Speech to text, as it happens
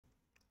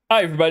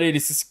Hi everybody,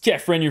 this is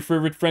Kefren, your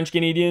favorite French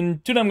Canadian.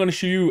 Today I'm going to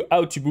show you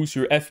how to boost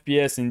your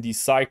FPS in the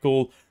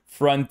Cycle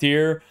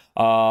Frontier.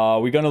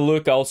 We're going to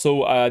look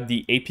also at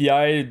the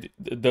API.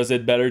 Does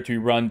it better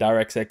to run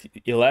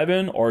DirectX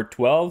 11 or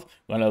 12?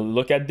 We're going to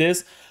look at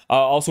this.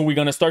 Also, we're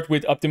going to start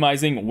with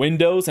optimizing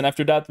Windows, and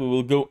after that we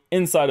will go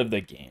inside of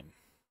the game.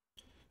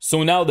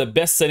 So now the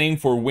best setting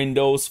for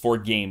Windows for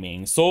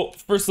gaming. So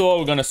first of all,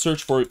 we're going to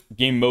search for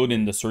game mode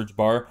in the search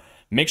bar.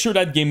 Make sure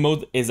that game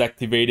mode is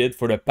activated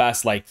for the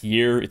past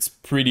year. It's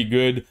pretty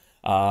good.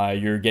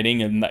 You're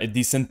getting a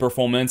decent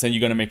performance, and you're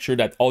gonna make sure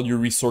that all your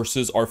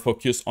resources are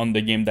focused on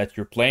the game that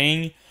you're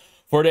playing.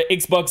 For the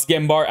Xbox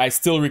game bar, I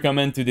still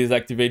recommend to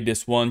deactivate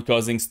this one,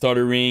 causing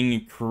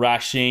stuttering,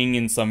 crashing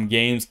in some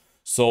games.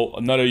 So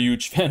I'm not a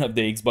huge fan of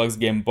the Xbox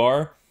game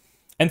bar.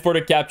 And for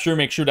the capture,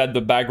 make sure that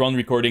the background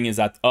recording is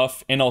at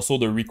off, and also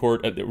the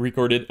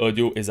recorded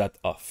audio is at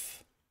off.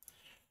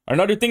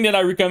 Another thing that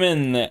I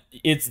recommend,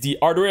 it's the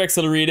hardware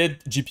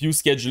accelerated GPU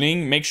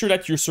scheduling. Make sure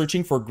that you're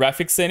searching for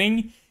graphics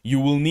setting. You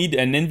will need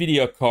an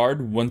NVIDIA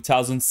card,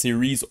 1000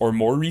 series or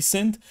more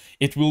recent.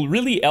 It will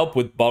really help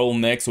with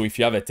bottlenecks. So if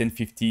you have a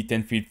 1050,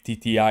 1050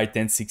 Ti,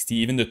 1060,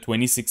 even the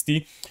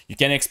 2060, you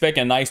can expect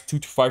a nice 2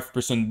 to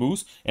 5%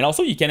 boost. And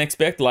also you can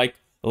expect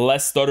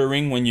less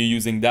stuttering when you're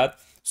using that.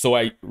 So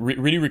I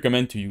really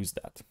recommend to use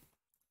that.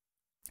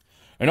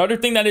 Another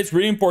thing that is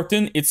really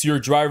important, it's your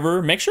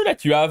driver. Make sure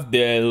that you have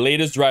the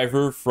latest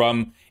driver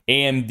from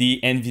AMD,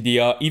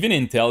 NVIDIA, even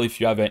Intel if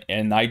you have an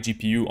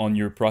iGPU on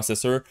your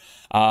processor.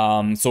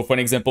 So for an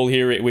example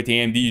here with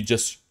AMD, you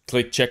just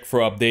click check for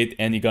update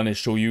and it's gonna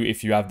show you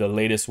if you have the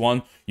latest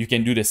one. You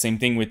can do the same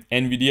thing with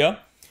NVIDIA.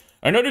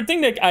 Another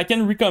thing that I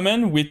can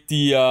recommend with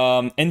the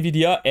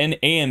NVIDIA and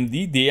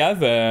AMD, they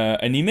have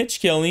an image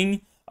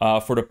scaling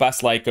for the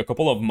past a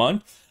couple of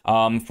months.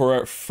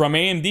 From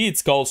AMD,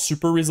 it's called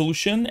Super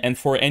Resolution, and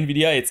for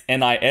NVIDIA, it's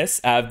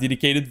NIS. I have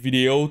dedicated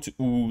video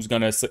who's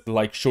gonna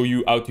show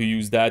you how to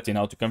use that and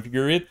how to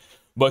configure it.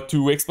 But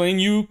to explain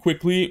you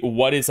quickly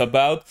what it's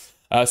about,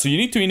 so you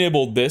need to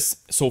enable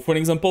this. So for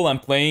example, I'm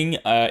playing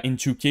in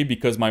 2K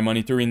because my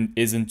monitor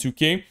is in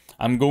 2K.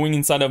 I'm going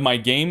inside of my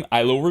game.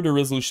 I lower the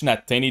resolution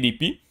at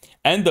 1080p,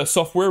 and the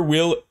software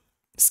will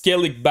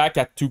scale it back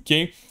at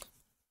 2K.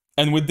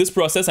 And with this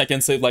process, I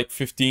can save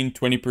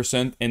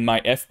 15-20% in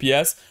my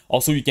FPS.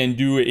 Also, you can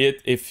do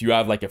it if you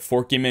have a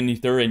 4K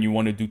monitor and you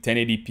want to do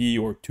 1080p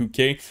or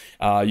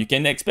 2K. You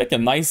can expect a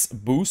nice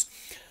boost.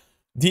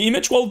 The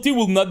image quality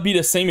will not be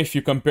the same if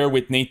you compare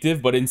with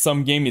native, but in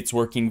some game it's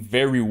working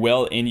very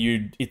well, and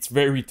it's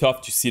very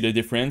tough to see the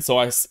difference. So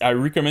I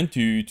recommend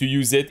to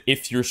use it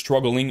if you're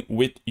struggling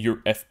with your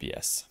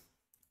FPS.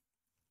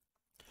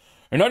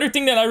 Another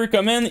thing that I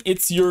recommend,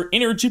 it's your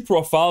energy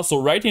profile.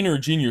 So write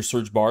energy in your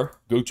search bar,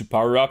 go to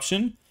power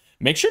option.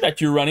 Make sure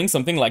that you're running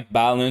something like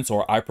balance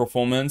or high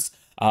performance.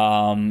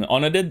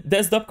 On a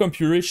desktop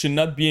computer, it should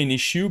not be an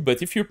issue,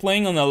 but if you're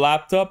playing on a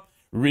laptop,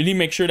 really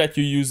make sure that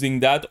you're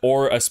using that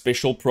or a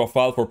special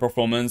profile for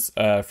performance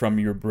from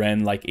your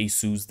brand like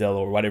Asus, Dell,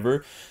 or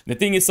whatever. The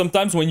thing is,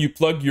 sometimes when you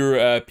plug your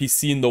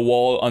PC in the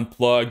wall,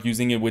 unplug,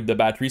 using it with the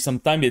battery,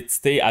 sometimes it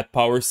stays at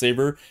power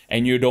saver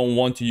and you don't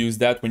want to use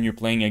that when you're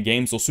playing a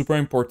game. So super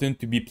important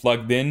to be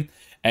plugged in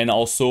and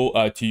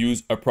also to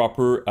use a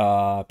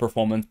proper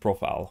performance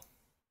profile.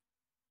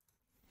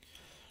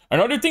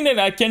 Another thing that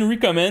I can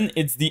recommend,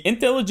 it's the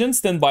Intelligent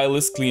Standby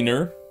List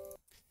Cleaner.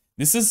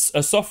 This is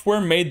a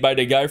software made by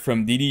the guy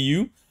from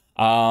DDU.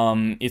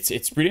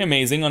 It's pretty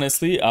amazing,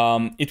 honestly.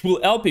 It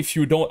will help if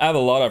you don't have a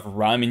lot of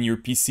RAM in your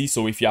PC.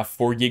 So if you have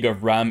 4 gig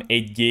of RAM,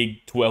 8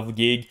 gig, 12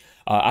 gig,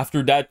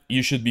 after that,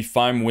 you should be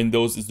fine.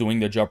 Windows is doing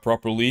the job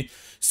properly.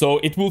 So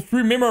it will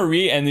free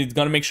memory, and it's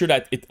gonna make sure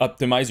that it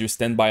optimizes your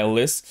standby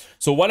list.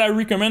 So what I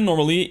recommend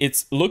normally,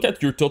 it's look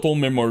at your total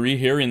memory.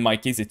 Here in my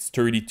case, it's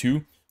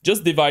 32.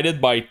 Just divide it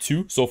by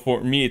 2. So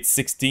for me, it's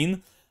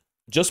 16.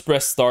 Just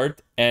press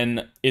start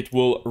and it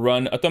will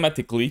run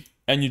automatically,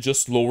 and you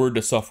just lower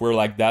the software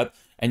like that,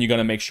 and you're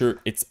gonna make sure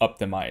it's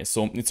optimized.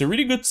 So it's a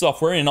really good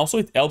software, and also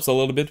it helps a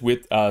little bit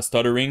with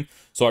stuttering.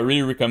 So I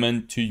really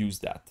recommend to use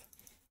that.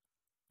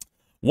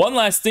 One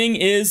last thing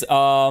is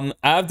I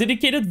have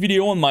dedicated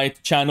video on my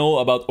channel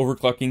about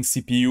overclocking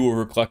CPU,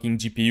 overclocking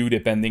GPU,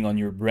 depending on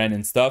your brand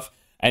and stuff.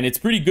 And it's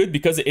pretty good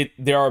because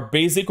there are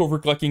basic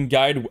overclocking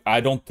guide. I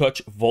don't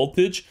touch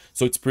voltage,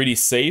 so it's pretty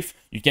safe.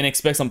 You can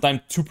expect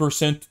sometimes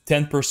 2%,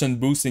 10%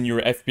 boost in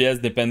your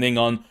FPS depending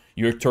on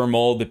your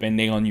thermal,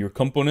 depending on your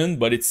component.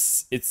 But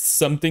it's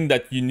something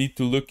that you need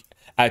to look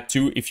at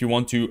too if you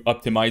want to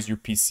optimize your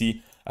PC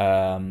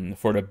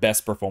for the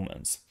best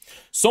performance.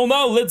 So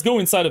now let's go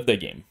inside of the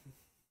game.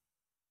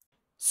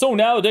 So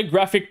now the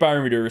graphic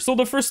parameter. So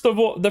the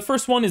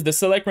first one is the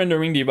select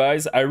rendering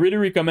device. I really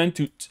recommend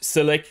to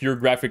select your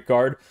graphic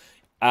card.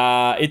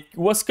 It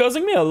was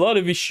causing me a lot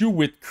of issue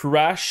with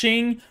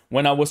crashing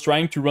when I was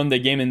trying to run the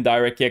game in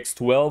DirectX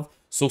 12.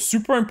 So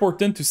super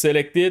important to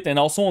select it. And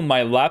also on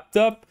my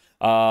laptop,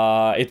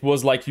 it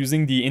was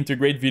using the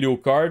integrate video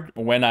card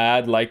when I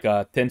had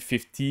a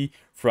 1050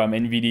 from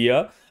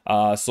NVIDIA.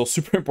 So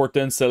super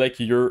important, select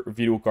your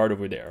video card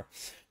over there.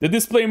 The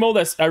display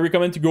mode, I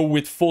recommend to go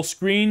with full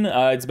screen.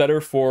 It's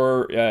better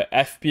for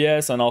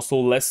FPS and also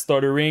less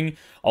stuttering.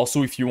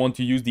 Also, if you want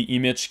to use the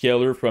image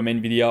scaler from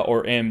NVIDIA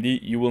or AMD,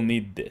 you will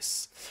need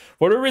this.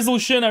 For the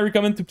resolution, I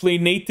recommend to play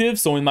native.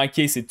 So in my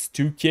case, it's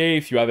 2K.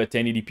 If you have a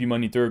 1080p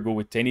monitor, go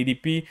with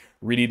 1080p.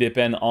 Really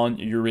depend on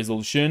your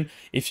resolution.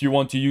 If you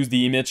want to use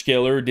the image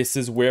scaler, this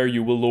is where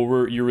you will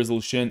lower your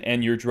resolution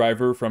and your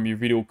driver from your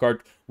video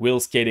card will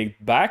scale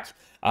it back.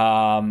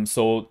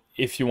 So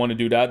if you want to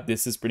do that,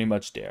 this is pretty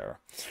much there.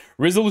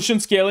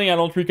 Resolution scaling, I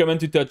don't recommend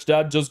to touch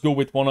that. Just go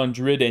with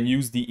 100 and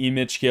use the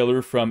image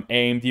scaler from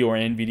AMD or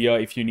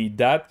NVIDIA if you need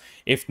that.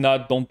 If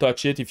not, don't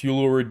touch it. If you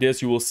lower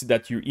this, you will see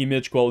that your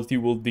image quality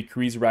will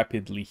decrease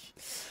rapidly.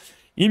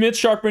 Image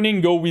sharpening,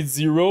 go with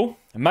 0.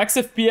 Max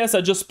FPS,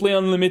 I just play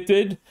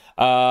unlimited.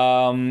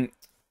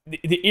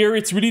 Here,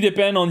 it's really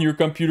depend on your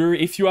computer.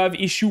 If you have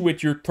issue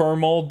with your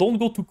thermal, don't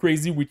go too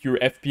crazy with your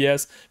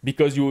FPS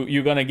because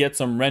you're gonna get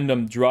some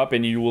random drop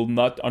and you will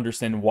not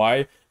understand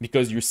why,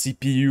 because your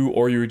CPU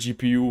or your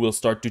GPU will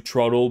start to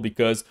throttle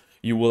because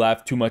you will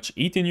have too much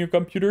heat in your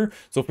computer.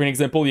 So for an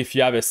example, if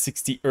you have a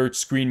 60 Hz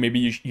screen, maybe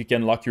you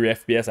can lock your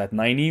FPS at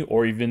 90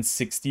 or even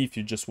 60 if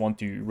you just want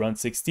to run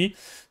 60.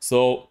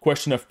 So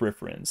question of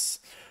preference.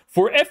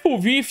 For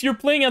FOV, if you're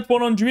playing at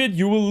 100,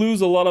 you will lose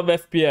a lot of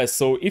FPS.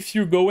 So if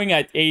you're going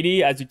at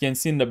 80, as you can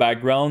see in the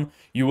background,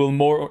 you will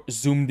more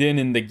zoomed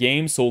in the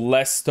game, so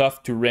less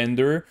stuff to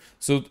render.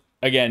 So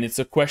again, it's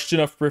a question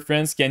of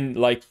preference. Can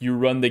like you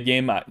run the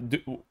game at...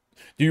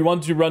 Do you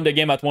want to run the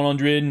game at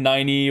 100,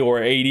 90,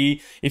 or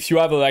 80? If you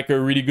have like a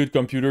really good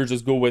computer,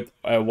 just go with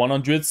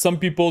 100. Some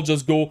people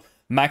just go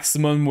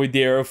maximum with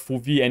their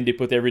FOV and they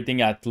put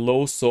everything at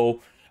low. So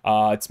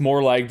it's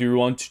more like, do you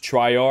want to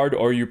try hard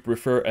or you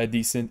prefer a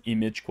decent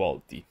image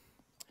quality?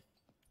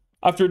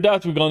 After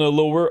that, we're gonna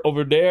lower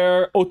over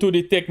there. Auto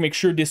detect, make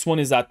sure this one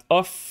is at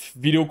off.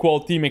 Video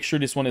quality, make sure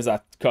this one is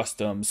at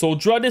custom. So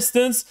draw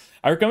distance,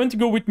 I recommend to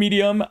go with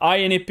medium. High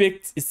and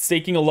epic, it's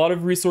taking a lot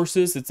of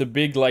resources. It's a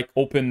big like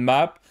open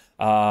map.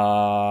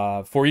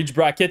 For each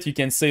bracket, you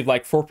can save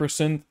like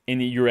 4%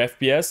 in your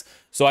FPS.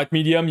 So at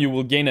medium, you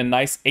will gain a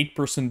nice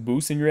 8%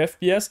 boost in your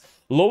FPS.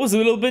 Low is a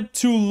little bit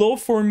too low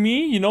for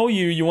me. You know,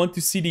 you want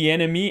to see the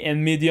enemy,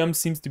 and medium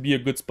seems to be a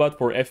good spot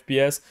for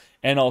FPS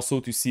and also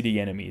to see the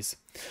enemies.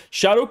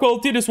 Shadow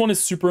quality, this one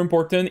is super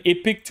important.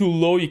 Epic to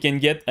low, you can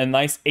get a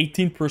nice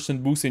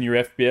 18% boost in your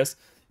FPS.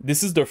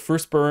 This is the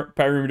first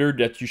parameter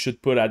that you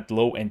should put at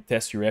low and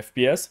test your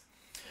FPS.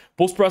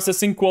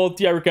 Post-processing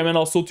quality, I recommend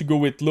also to go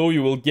with low.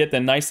 You will get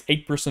a nice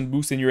 8%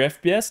 boost in your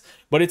FPS,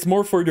 but it's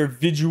more for the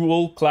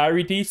visual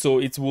clarity, so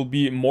it will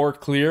be more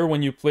clear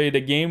when you play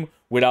the game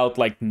without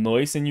like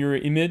noise in your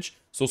image.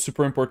 So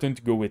super important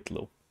to go with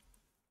low.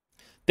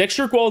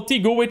 Texture quality,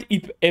 go with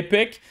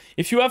epic.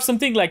 If you have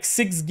something like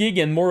 6 gig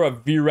and more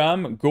of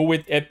VRAM, go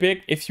with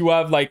epic. If you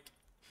have like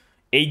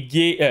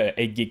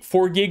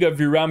 4 gig of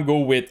VRAM, go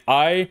with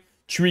high.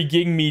 3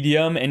 gig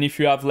medium, and if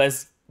you have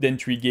less than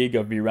 3 gig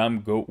of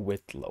VRAM, go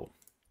with low.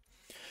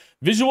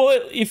 Visual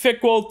effect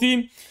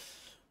quality,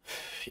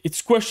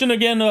 it's question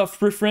again of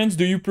preference.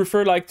 Do you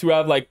prefer like to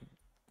have like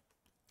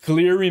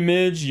clear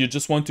image, you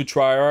just want to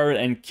try hard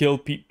and kill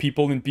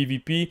people in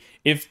PvP?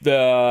 If the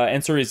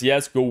answer is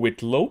yes, go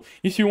with low.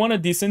 If you want a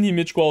decent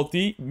image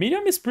quality,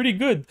 medium is pretty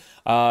good.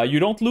 You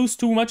don't lose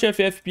too much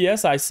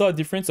FPS. I saw a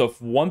difference of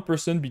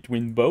 1%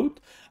 between both,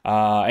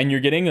 and you're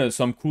getting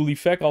some cool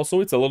effect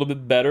also. It's a little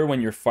bit better when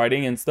you're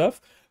fighting and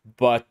stuff,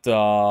 but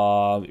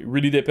it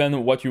really depends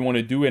on what you want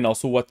to do and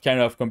also what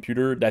kind of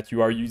computer that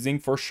you are using.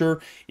 For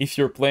sure, if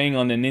you're playing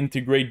on an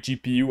integrated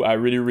GPU, I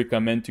really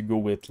recommend to go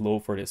with low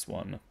for this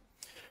one.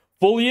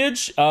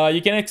 Foliage,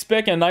 you can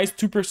expect a nice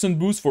 2%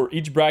 boost for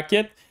each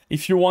bracket.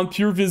 If you want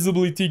pure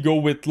visibility, go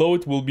with low.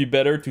 It will be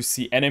better to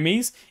see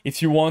enemies.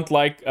 If you want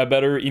like a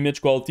better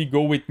image quality,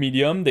 go with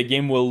medium. The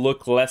game will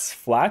look less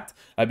flat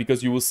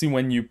because you will see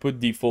when you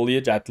put the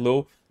foliage at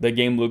low, the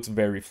game looks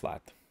very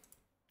flat.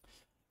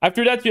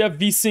 After that, you have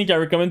VSync. I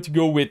recommend to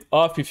go with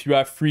off if you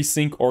have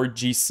FreeSync or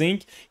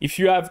G-Sync. If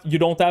you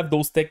don't have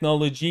those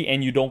technology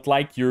and you don't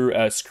like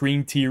your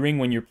screen tearing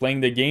when you're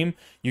playing the game,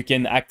 you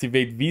can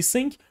activate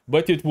VSync,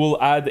 but it will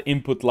add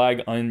input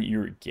lag on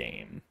your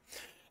game.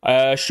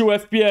 Show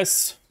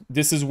FPS.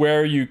 This is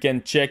where you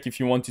can check if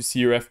you want to see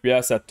your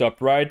FPS at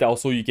top right.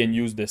 Also, you can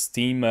use the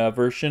Steam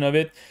version of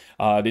it.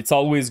 It's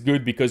always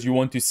good because you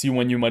want to see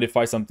when you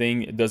modify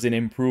something, does it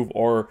improve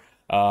or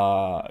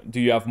do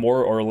you have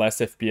more or less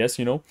FPS,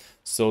 you know?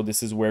 So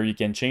this is where you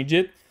can change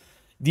it.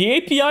 The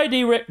API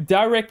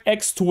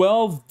DirectX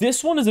 12,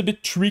 this one is a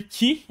bit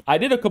tricky. I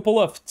did a couple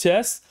of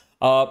tests.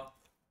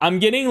 I'm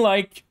getting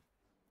like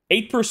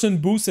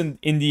 8% boost in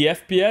the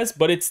FPS,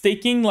 but it's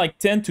taking like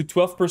 10 to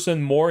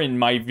 12% more in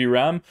my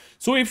VRAM.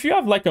 So if you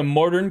have like a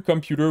modern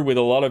computer with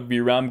a lot of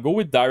VRAM, go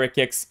with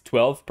DirectX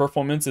 12.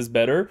 Performance is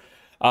better.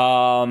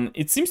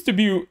 It seems to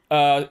be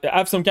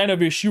have some kind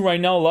of issue right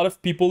now. A lot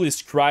of people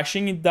is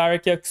crashing in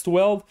DirectX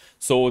 12,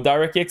 so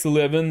DirectX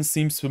 11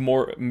 seems to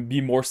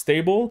be more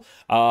stable.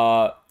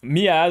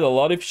 Me, I had a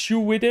lot of issue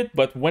with it,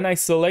 but when I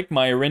select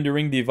my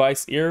rendering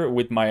device here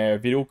with my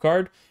video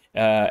card,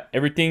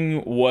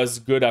 everything was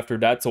good after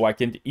that, so I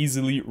can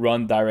easily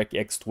run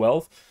DirectX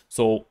 12.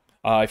 So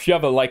if you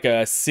have like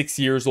a 6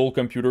 years old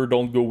computer,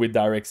 don't go with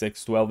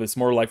DirectX 12. It's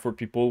more like for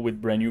people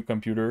with brand new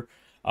computer.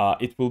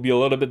 It will be a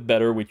little bit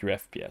better with your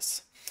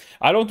FPS.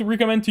 I don't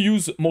recommend to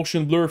use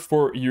motion blur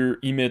for your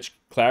image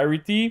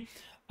clarity.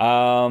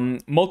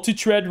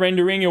 Multi-thread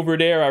rendering over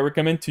there, I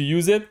recommend to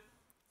use it.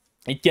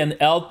 It can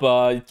help.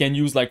 It can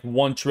use like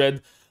one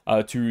thread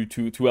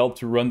to help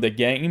to run the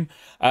game.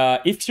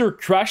 If you're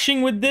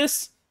crashing with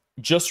this,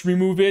 just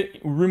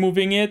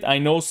removing it. I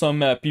know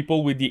some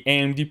people with the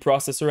AMD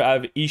processor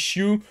have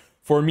issue.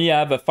 For me, I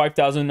have a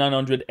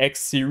 5900X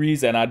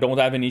series and I don't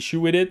have an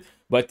issue with it.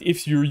 But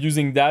if you're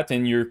using that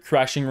and you're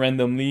crashing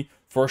randomly,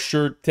 for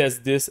sure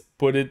test this,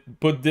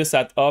 put this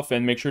at off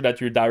and make sure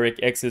that your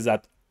DirectX is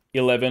at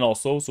 11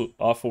 also, so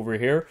off over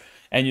here,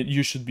 and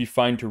you should be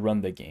fine to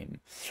run the game.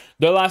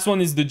 The last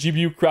one is the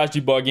GPU crash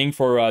debugging.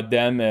 For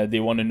them, they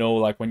want to know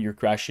like when you're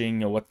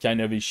crashing, what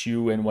kind of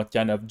issue and what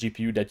kind of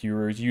GPU that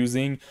you're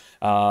using.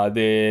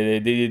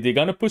 They're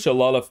gonna push a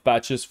lot of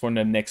patches for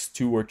the next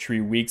 2 or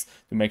 3 weeks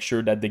to make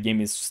sure that the game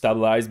is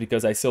stabilized,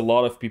 because I see a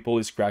lot of people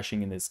is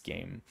crashing in this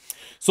game.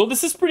 So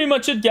this is pretty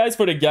much it, guys,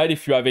 for the guide.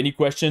 If you have any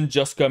question,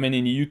 just comment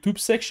in the YouTube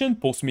section,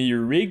 post me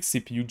your rig,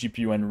 CPU,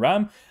 GPU, and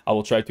RAM. I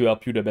will try to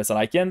help you the best that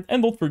I can.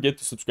 And don't forget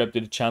to subscribe to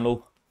the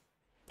channel.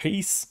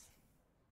 Peace.